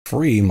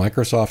free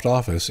Microsoft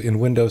Office in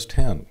Windows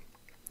 10.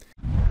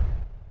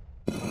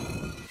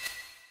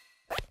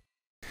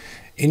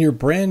 In your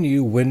brand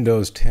new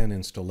Windows 10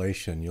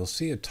 installation, you'll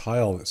see a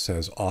tile that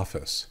says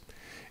Office.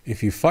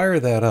 If you fire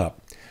that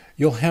up,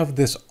 you'll have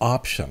this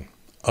option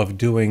of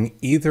doing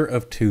either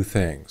of two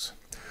things.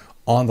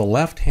 On the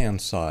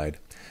left-hand side,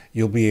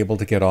 you'll be able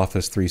to get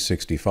Office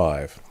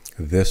 365.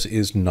 This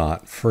is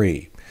not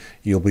free.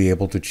 You'll be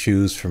able to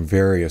choose from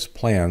various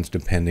plans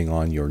depending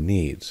on your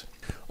needs.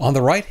 On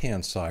the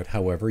right-hand side,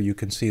 however, you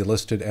can see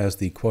listed as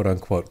the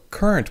quote-unquote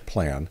current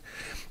plan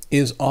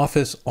is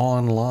Office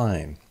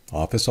Online.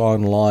 Office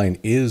Online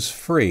is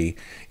free.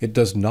 It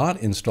does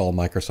not install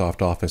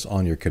Microsoft Office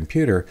on your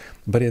computer,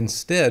 but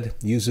instead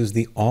uses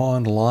the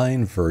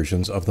online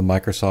versions of the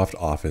Microsoft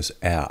Office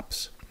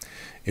apps.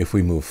 If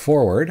we move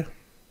forward,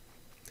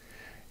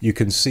 you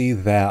can see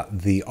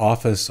that the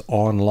Office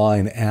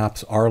Online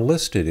apps are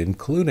listed,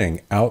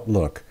 including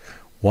Outlook,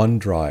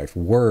 OneDrive,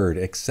 Word,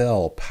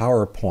 Excel,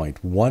 PowerPoint,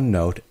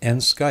 OneNote,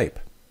 and Skype.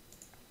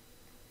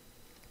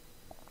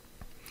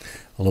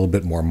 A little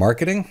bit more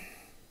marketing,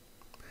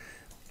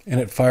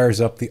 and it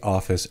fires up the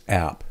Office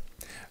app.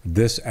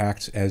 This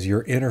acts as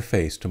your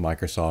interface to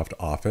Microsoft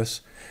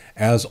Office.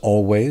 As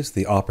always,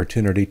 the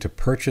opportunity to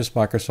purchase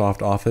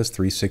Microsoft Office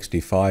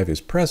 365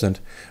 is present,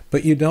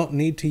 but you don't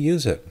need to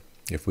use it.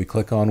 If we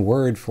click on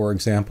Word, for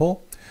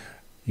example,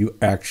 you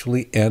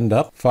actually end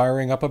up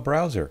firing up a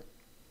browser,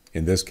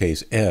 in this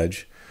case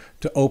Edge,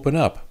 to open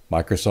up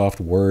Microsoft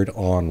Word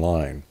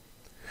Online.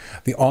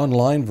 The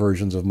online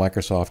versions of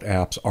Microsoft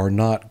apps are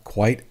not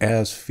quite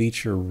as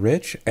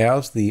feature-rich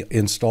as the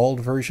installed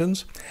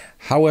versions.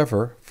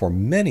 However, for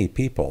many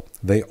people,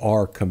 they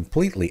are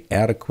completely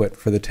adequate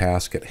for the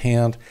task at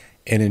hand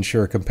and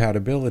ensure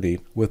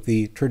compatibility with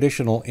the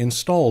traditional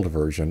installed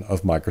version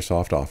of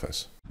Microsoft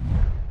Office.